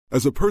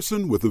As a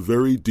person with a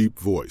very deep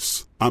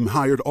voice, I'm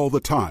hired all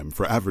the time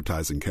for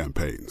advertising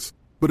campaigns.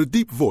 But a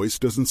deep voice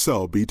doesn't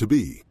sell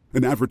B2B,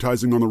 and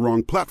advertising on the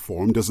wrong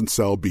platform doesn't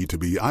sell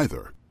B2B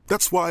either.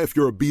 That's why if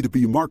you're a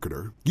B2B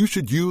marketer, you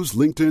should use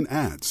LinkedIn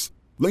ads.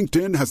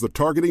 LinkedIn has the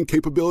targeting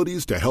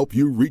capabilities to help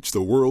you reach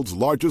the world's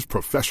largest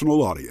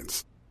professional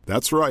audience.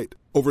 That's right,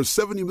 over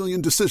 70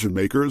 million decision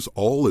makers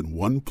all in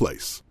one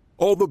place.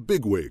 All the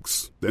big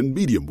wigs, then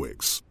medium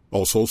wigs,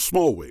 also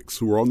small wigs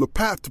who are on the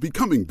path to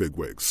becoming big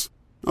wigs.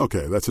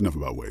 Okay, that's enough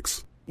about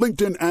wigs.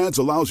 LinkedIn ads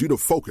allows you to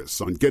focus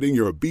on getting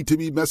your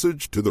B2B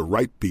message to the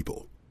right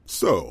people.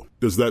 So,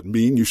 does that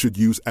mean you should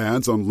use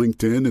ads on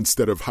LinkedIn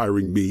instead of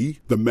hiring me,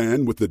 the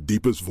man with the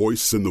deepest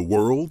voice in the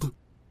world?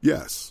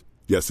 Yes.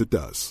 Yes, it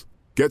does.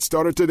 Get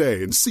started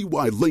today and see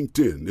why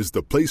LinkedIn is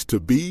the place to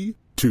be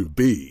to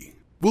be.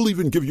 We'll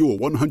even give you a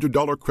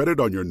 $100 credit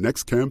on your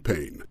next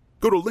campaign.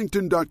 Go to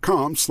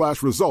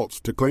linkedin.com/results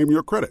to claim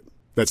your credit.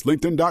 That's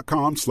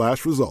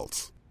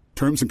linkedin.com/results.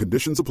 Terms and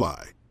conditions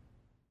apply.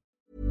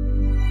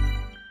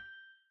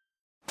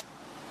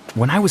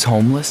 When I was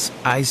homeless,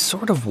 I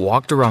sort of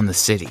walked around the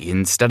city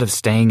instead of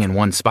staying in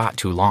one spot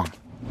too long.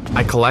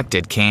 I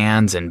collected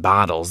cans and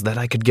bottles that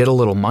I could get a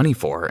little money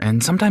for,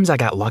 and sometimes I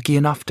got lucky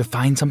enough to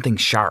find something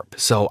sharp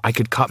so I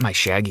could cut my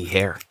shaggy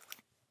hair.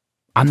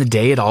 On the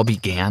day it all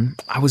began,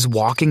 I was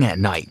walking at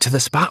night to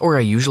the spot where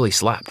I usually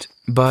slept,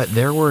 but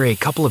there were a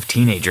couple of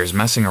teenagers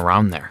messing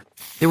around there.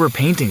 They were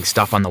painting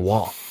stuff on the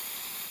wall.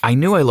 I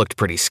knew I looked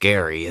pretty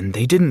scary, and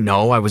they didn't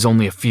know I was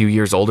only a few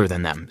years older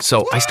than them,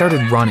 so I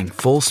started running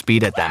full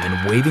speed at them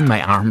and waving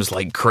my arms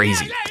like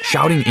crazy,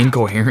 shouting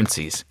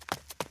incoherencies.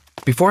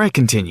 Before I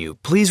continue,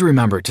 please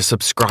remember to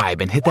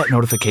subscribe and hit that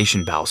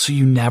notification bell so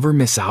you never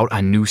miss out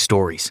on new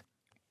stories.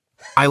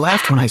 I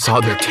laughed when I saw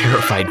their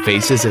terrified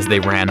faces as they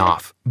ran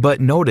off, but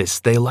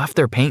noticed they left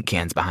their paint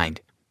cans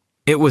behind.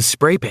 It was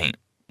spray paint.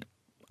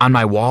 On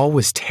my wall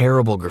was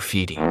terrible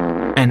graffiti.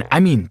 And I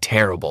mean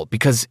terrible,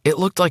 because it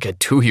looked like a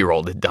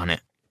 2-year-old had done it.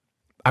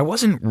 I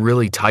wasn't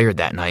really tired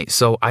that night,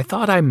 so I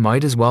thought I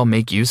might as well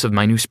make use of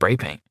my new spray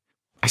paint.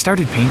 I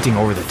started painting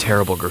over the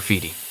terrible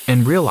graffiti,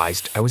 and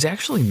realized I was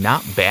actually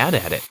not bad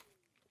at it.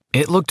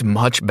 It looked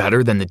much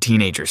better than the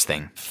teenagers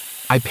thing.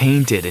 I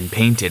painted and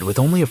painted with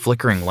only a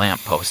flickering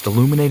lamppost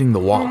illuminating the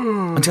wall,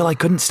 until I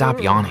couldn't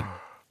stop yawning.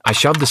 I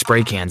shoved the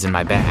spray cans in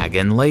my bag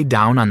and laid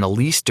down on the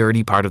least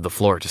dirty part of the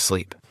floor to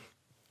sleep.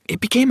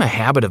 It became a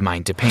habit of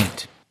mine to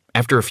paint.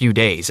 After a few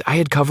days, I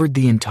had covered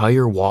the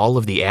entire wall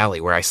of the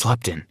alley where I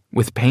slept in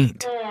with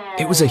paint.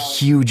 It was a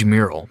huge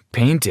mural,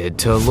 painted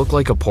to look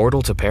like a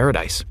portal to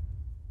paradise.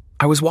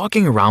 I was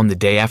walking around the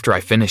day after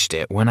I finished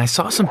it when I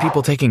saw some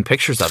people taking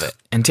pictures of it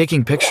and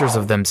taking pictures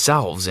of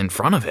themselves in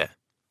front of it.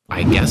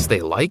 I guess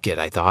they like it,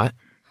 I thought.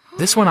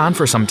 This went on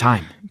for some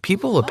time,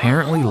 people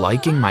apparently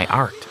liking my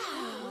art.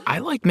 I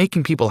like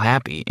making people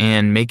happy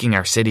and making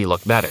our city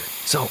look better,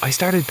 so I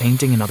started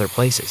painting in other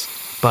places,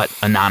 but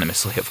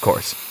anonymously, of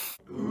course.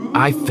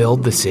 I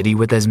filled the city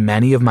with as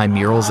many of my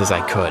murals as I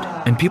could,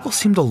 and people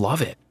seemed to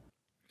love it.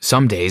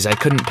 Some days I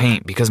couldn't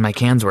paint because my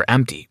cans were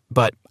empty,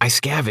 but I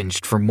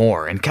scavenged for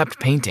more and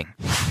kept painting.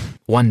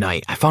 One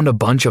night, I found a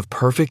bunch of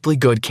perfectly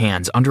good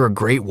cans under a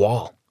great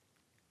wall.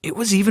 It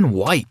was even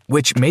white,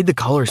 which made the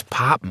colors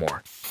pop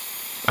more.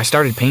 I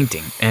started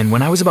painting, and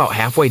when I was about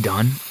halfway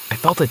done, I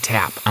felt a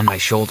tap on my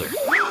shoulder.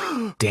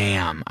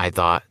 Damn, I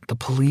thought, the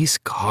police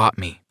caught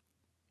me.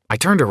 I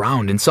turned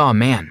around and saw a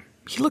man.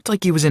 He looked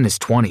like he was in his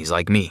 20s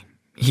like me.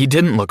 He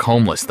didn't look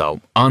homeless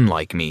though,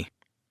 unlike me.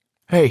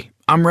 "Hey,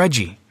 I'm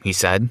Reggie," he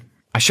said.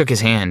 I shook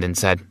his hand and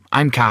said,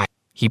 "I'm Kai."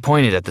 He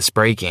pointed at the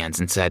spray cans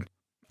and said,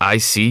 "I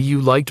see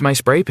you liked my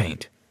spray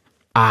paint."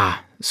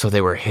 Ah, so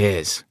they were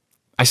his.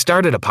 I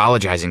started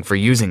apologizing for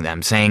using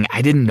them, saying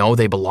I didn't know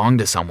they belonged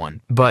to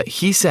someone, but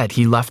he said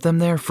he left them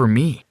there for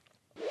me.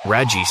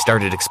 Reggie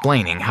started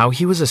explaining how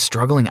he was a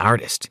struggling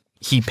artist.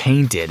 He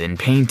painted and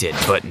painted,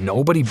 but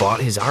nobody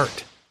bought his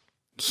art.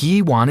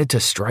 He wanted to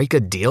strike a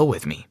deal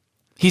with me.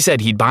 He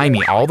said he'd buy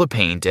me all the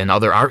paint and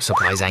other art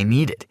supplies I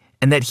needed,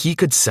 and that he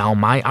could sell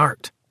my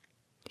art.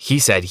 He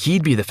said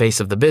he'd be the face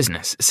of the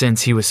business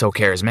since he was so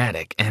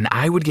charismatic, and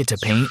I would get to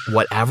paint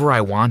whatever I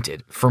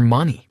wanted for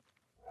money.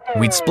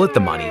 We'd split the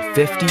money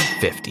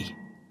 50-50.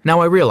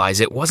 Now I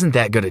realize it wasn't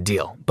that good a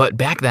deal, but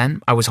back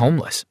then I was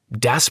homeless,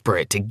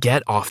 desperate to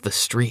get off the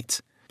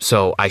streets.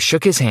 So I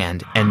shook his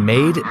hand and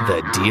made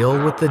the deal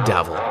with the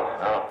devil.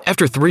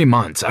 After 3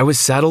 months, I was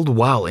settled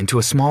well into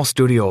a small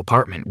studio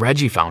apartment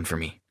Reggie found for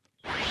me.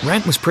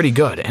 Rent was pretty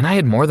good, and I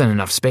had more than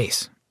enough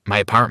space. My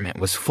apartment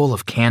was full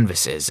of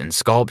canvases and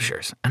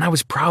sculptures, and I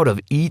was proud of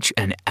each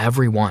and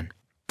every one.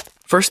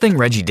 First thing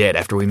Reggie did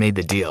after we made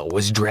the deal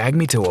was drag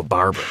me to a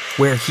barber,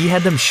 where he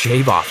had them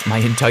shave off my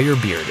entire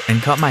beard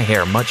and cut my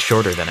hair much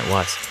shorter than it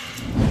was.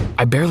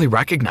 I barely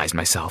recognized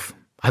myself.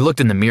 I looked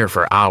in the mirror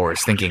for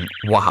hours thinking,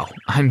 wow,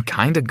 I'm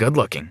kinda good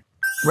looking.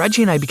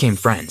 Reggie and I became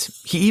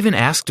friends. He even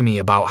asked me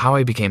about how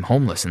I became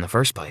homeless in the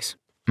first place.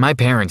 My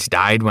parents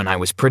died when I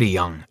was pretty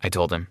young, I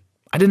told him.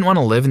 I didn't want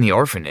to live in the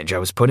orphanage I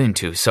was put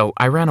into, so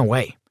I ran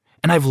away.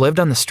 And I've lived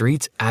on the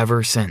streets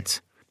ever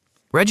since.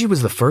 Reggie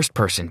was the first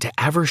person to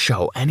ever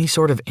show any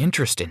sort of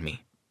interest in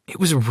me. It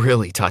was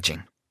really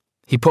touching.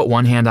 He put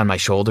one hand on my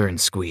shoulder and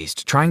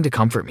squeezed, trying to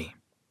comfort me.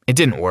 It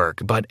didn't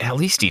work, but at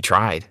least he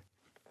tried.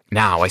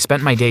 Now I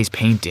spent my days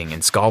painting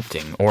and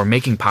sculpting or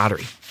making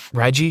pottery.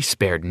 Reggie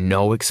spared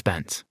no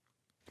expense.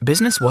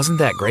 Business wasn't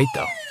that great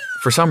though.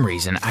 For some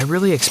reason, I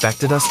really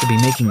expected us to be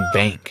making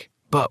bank,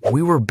 but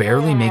we were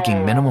barely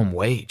making minimum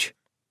wage.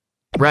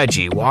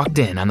 Reggie walked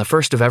in on the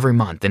first of every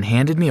month and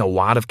handed me a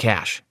wad of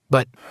cash,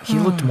 but he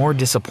looked more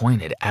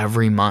disappointed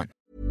every month.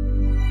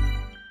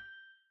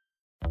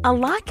 A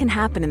lot can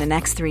happen in the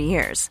next 3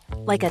 years.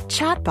 Like a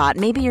chatbot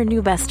may be your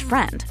new best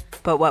friend.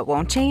 But what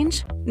won't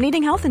change?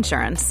 Needing health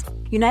insurance.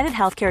 United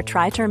Healthcare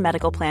Tri-Term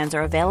Medical Plans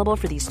are available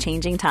for these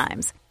changing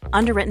times.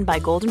 Underwritten by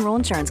Golden Rule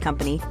Insurance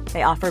Company,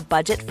 they offer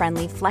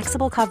budget-friendly,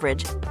 flexible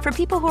coverage for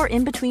people who are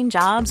in between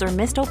jobs or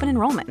missed open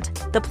enrollment.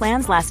 The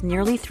plans last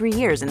nearly 3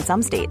 years in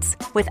some states,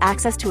 with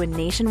access to a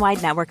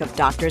nationwide network of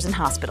doctors and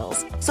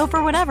hospitals. So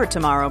for whatever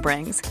tomorrow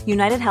brings,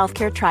 United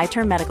Healthcare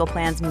Tri-Term Medical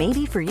Plans may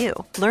be for you.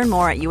 Learn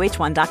more at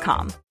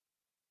uh1.com.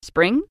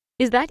 Spring?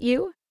 Is that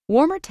you?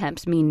 Warmer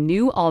temps mean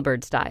new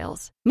Allbirds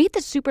styles. Meet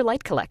the Super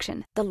Light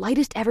Collection, the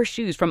lightest ever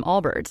shoes from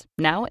Allbirds,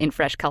 now in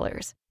fresh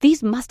colors.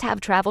 These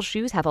must-have travel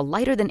shoes have a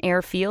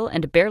lighter-than-air feel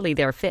and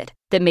barely-there fit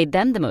that made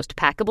them the most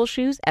packable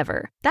shoes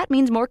ever. That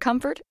means more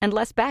comfort and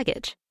less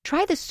baggage.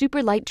 Try the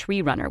Super Light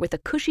Tree Runner with a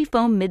cushy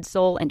foam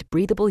midsole and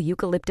breathable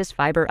eucalyptus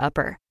fiber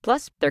upper.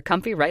 Plus, they're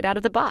comfy right out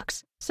of the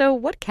box. So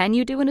what can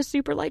you do in a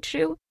super light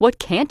shoe? What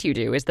can't you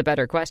do is the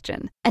better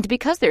question. And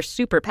because they're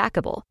super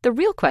packable, the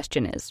real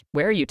question is,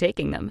 where are you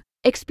taking them?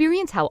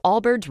 Experience how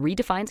Allbirds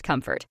redefines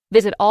comfort.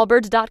 Visit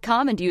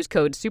allbirds.com and use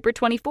code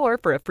SUPER24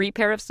 for a free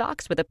pair of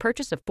socks with a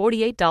purchase of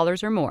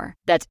 $48 or more.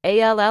 That's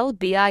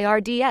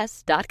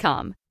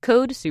ALLBIRDS.com.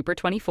 Code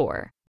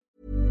SUPER24.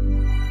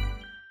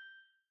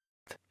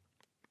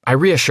 I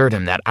reassured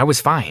him that I was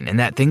fine and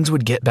that things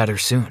would get better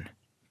soon.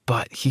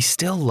 But he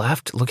still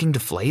left looking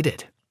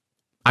deflated.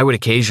 I would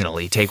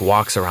occasionally take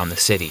walks around the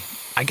city.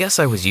 I guess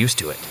I was used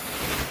to it.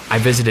 I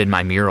visited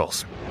my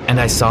murals, and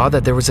I saw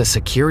that there was a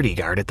security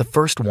guard at the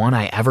first one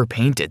I ever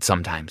painted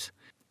sometimes.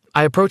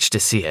 I approached to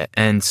see it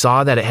and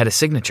saw that it had a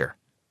signature.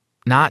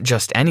 Not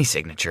just any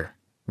signature,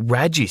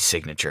 Reggie's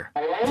signature.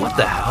 What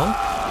the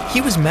hell? He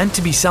was meant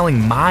to be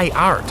selling my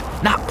art,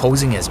 not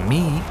posing as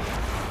me.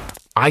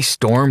 I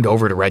stormed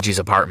over to Reggie's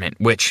apartment,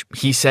 which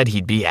he said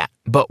he'd be at,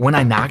 but when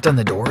I knocked on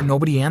the door,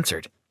 nobody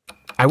answered.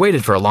 I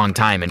waited for a long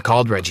time and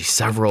called Reggie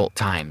several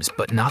times,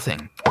 but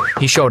nothing.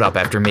 He showed up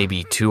after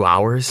maybe 2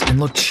 hours and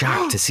looked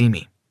shocked to see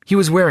me. He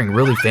was wearing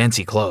really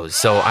fancy clothes,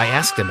 so I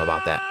asked him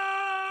about that.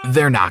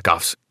 "They're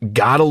knockoffs.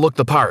 Gotta look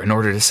the part in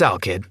order to sell,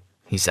 kid,"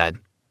 he said.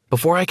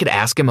 Before I could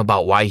ask him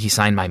about why he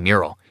signed my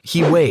mural,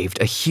 he waved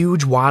a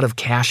huge wad of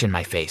cash in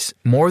my face,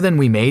 more than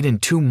we made in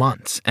 2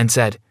 months, and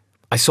said,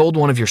 "I sold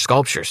one of your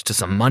sculptures to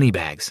some money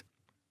bags."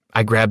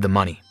 I grabbed the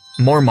money,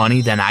 more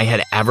money than I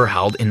had ever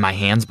held in my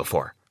hands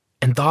before,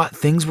 and thought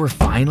things were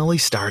finally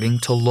starting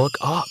to look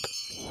up.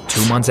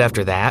 2 months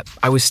after that,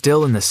 I was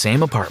still in the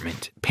same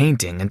apartment,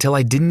 painting until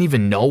I didn't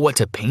even know what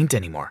to paint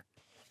anymore.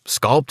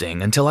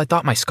 Sculpting until I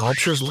thought my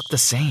sculptures looked the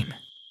same.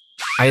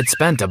 I had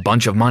spent a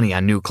bunch of money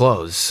on new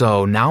clothes,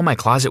 so now my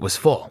closet was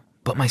full,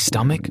 but my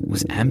stomach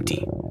was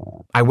empty.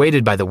 I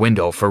waited by the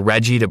window for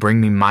Reggie to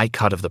bring me my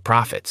cut of the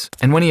profits,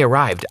 and when he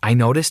arrived, I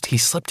noticed he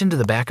slipped into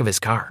the back of his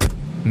car,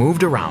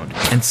 moved around,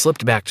 and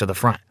slipped back to the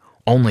front,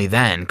 only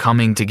then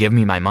coming to give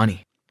me my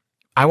money.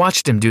 I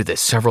watched him do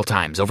this several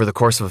times over the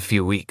course of a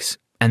few weeks,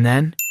 and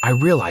then I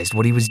realized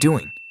what he was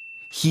doing.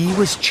 He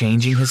was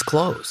changing his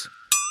clothes.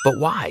 But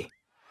why?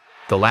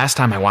 The last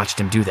time I watched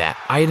him do that,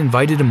 I had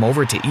invited him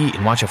over to eat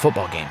and watch a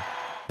football game,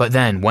 but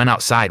then went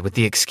outside with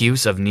the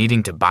excuse of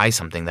needing to buy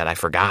something that I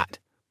forgot.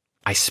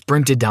 I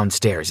sprinted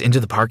downstairs into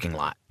the parking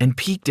lot and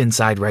peeked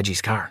inside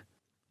Reggie's car.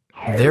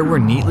 There were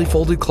neatly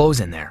folded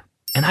clothes in there,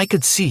 and I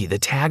could see the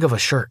tag of a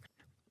shirt.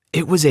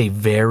 It was a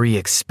very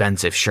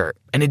expensive shirt,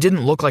 and it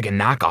didn't look like a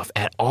knockoff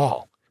at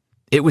all.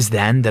 It was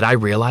then that I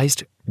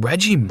realized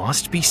Reggie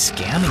must be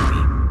scamming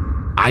me.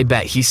 I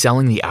bet he's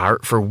selling the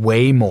art for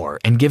way more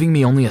and giving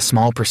me only a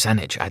small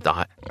percentage, I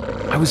thought.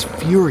 I was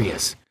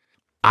furious.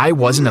 I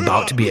wasn't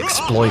about to be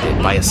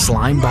exploited by a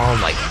slime ball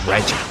like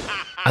Reggie.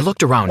 I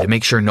looked around to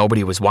make sure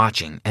nobody was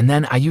watching, and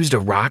then I used a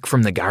rock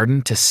from the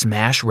garden to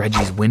smash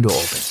Reggie's window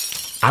open.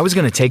 I was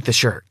going to take the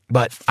shirt,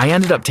 but I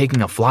ended up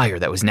taking a flyer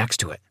that was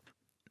next to it.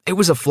 It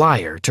was a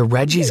flyer to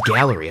Reggie's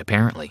gallery,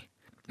 apparently.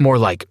 More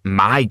like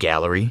my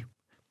gallery.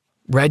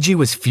 Reggie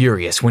was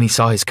furious when he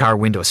saw his car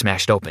window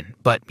smashed open,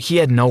 but he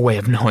had no way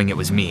of knowing it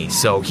was me,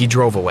 so he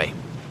drove away.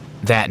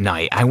 That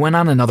night, I went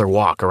on another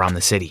walk around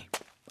the city.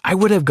 I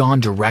would have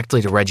gone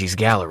directly to Reggie's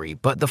gallery,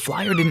 but the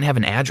flyer didn't have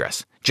an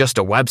address, just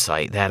a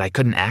website that I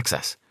couldn't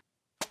access.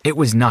 It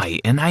was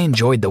night, and I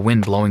enjoyed the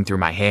wind blowing through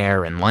my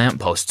hair and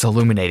lampposts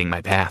illuminating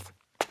my path.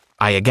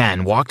 I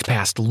again walked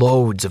past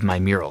loads of my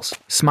murals,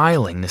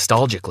 smiling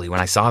nostalgically when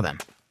I saw them.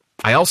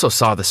 I also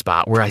saw the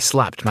spot where I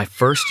slept my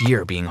first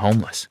year being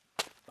homeless.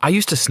 I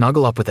used to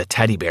snuggle up with a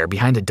teddy bear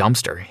behind a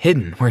dumpster,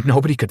 hidden where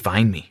nobody could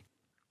find me.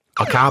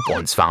 A cop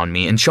once found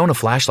me and shone a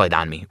flashlight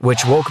on me,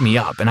 which woke me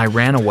up, and I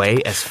ran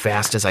away as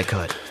fast as I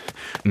could.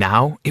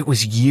 Now, it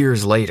was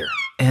years later,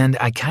 and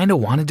I kinda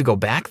wanted to go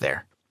back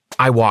there.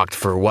 I walked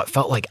for what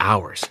felt like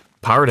hours,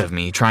 part of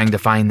me trying to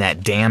find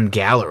that damn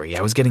gallery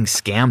I was getting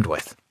scammed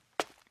with.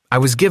 I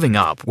was giving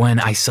up when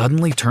I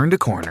suddenly turned a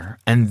corner,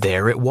 and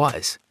there it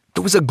was.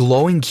 It was a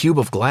glowing cube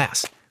of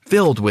glass,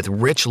 filled with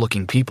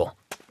rich-looking people.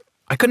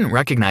 I couldn't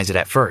recognize it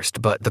at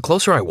first, but the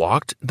closer I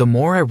walked, the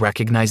more I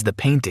recognized the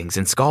paintings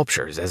and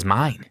sculptures as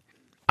mine.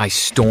 I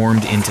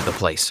stormed into the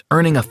place,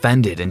 earning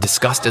offended and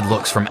disgusted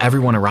looks from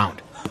everyone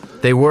around.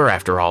 They were,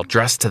 after all,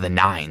 dressed to the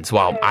nines,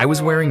 while I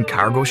was wearing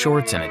cargo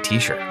shorts and a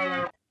t-shirt.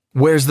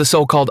 "Where's the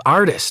so-called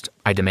artist?"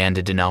 I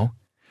demanded to know.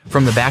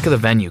 From the back of the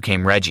venue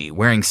came Reggie,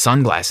 wearing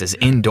sunglasses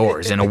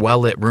indoors in a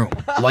well-lit room,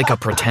 like a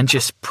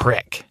pretentious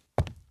prick.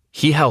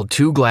 He held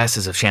 2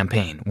 glasses of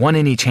champagne, one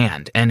in each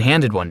hand, and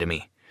handed one to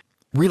me.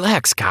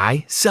 "Relax,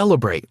 Kai.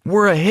 Celebrate.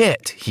 We're a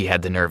hit," he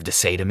had the nerve to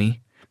say to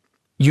me.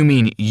 "You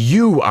mean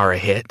you are a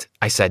hit?"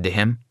 I said to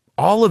him.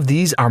 "All of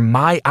these are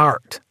my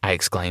art," I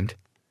exclaimed.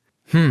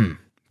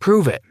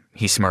 Prove it,"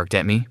 he smirked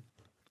at me.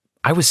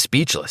 I was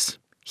speechless.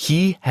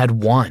 He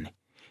had won.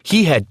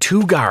 He had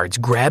 2 guards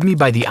grab me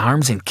by the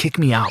arms and kick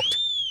me out.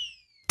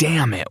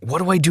 Damn it, what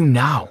do I do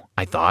now?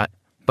 I thought.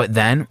 But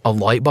then a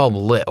light bulb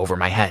lit over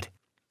my head.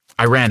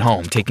 I ran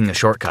home, taking a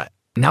shortcut.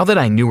 Now that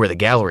I knew where the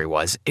gallery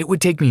was, it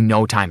would take me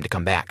no time to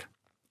come back.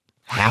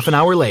 Half an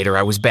hour later,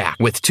 I was back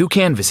with 2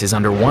 canvases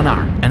under one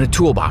arm and a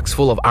toolbox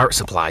full of art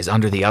supplies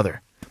under the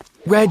other.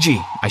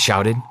 "Reggie," I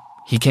shouted.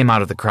 He came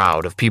out of the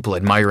crowd of people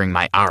admiring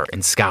my art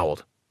and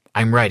scowled.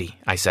 "I'm ready,"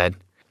 I said.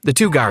 The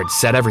 2 guards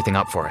set everything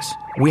up for us.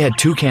 We had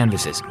 2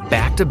 canvases,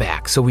 back to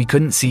back, so we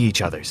couldn't see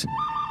each other's.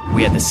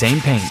 We had the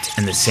same paint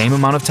and the same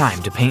amount of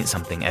time to paint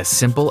something as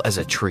simple as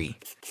a tree.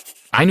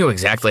 I knew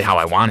exactly how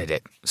I wanted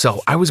it,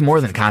 so I was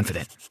more than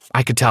confident.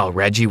 I could tell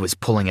Reggie was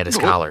pulling at his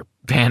collar,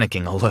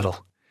 panicking a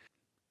little.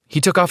 He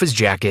took off his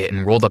jacket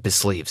and rolled up his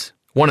sleeves.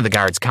 One of the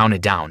guards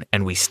counted down,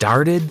 and we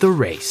started the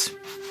race.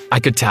 I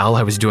could tell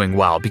I was doing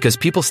well because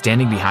people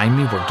standing behind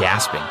me were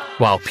gasping,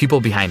 while people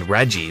behind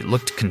Reggie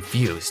looked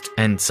confused,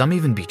 and some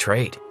even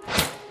betrayed.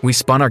 We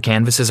spun our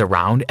canvases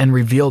around and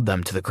revealed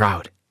them to the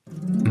crowd.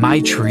 My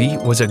tree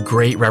was a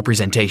great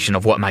representation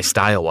of what my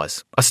style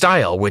was, a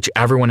style which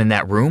everyone in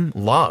that room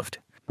loved.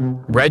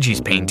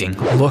 Reggie's painting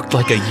looked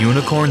like a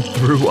unicorn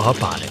threw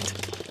up on it.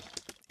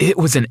 It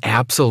was an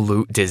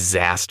absolute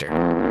disaster.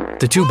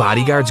 The 2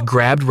 bodyguards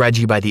grabbed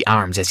Reggie by the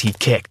arms as he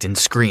kicked and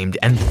screamed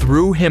and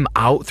threw him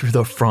out through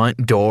the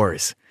front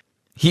doors.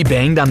 He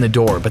banged on the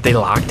door, but they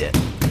locked it.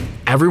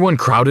 Everyone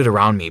crowded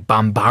around me,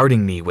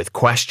 bombarding me with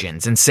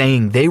questions and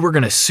saying they were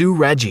going to sue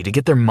Reggie to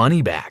get their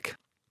money back.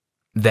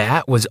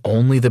 That was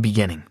only the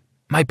beginning.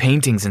 My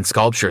paintings and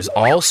sculptures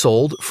all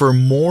sold for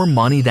more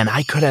money than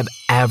I could have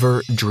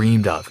ever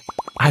dreamed of.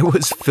 I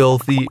was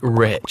filthy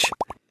rich.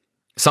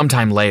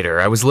 Sometime later,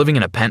 I was living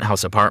in a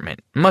penthouse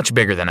apartment, much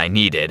bigger than I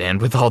needed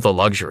and with all the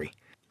luxury.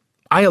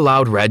 I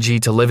allowed Reggie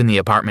to live in the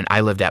apartment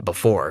I lived at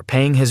before,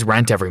 paying his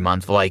rent every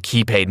month like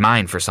he paid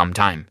mine for some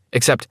time,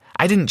 except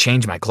I didn't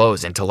change my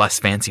clothes into less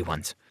fancy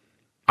ones.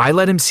 I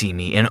let him see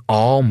me in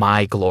all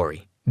my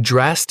glory,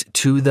 dressed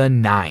to the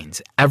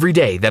nines, every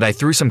day that I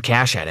threw some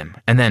cash at him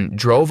and then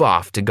drove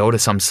off to go to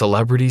some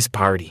celebrity's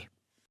party.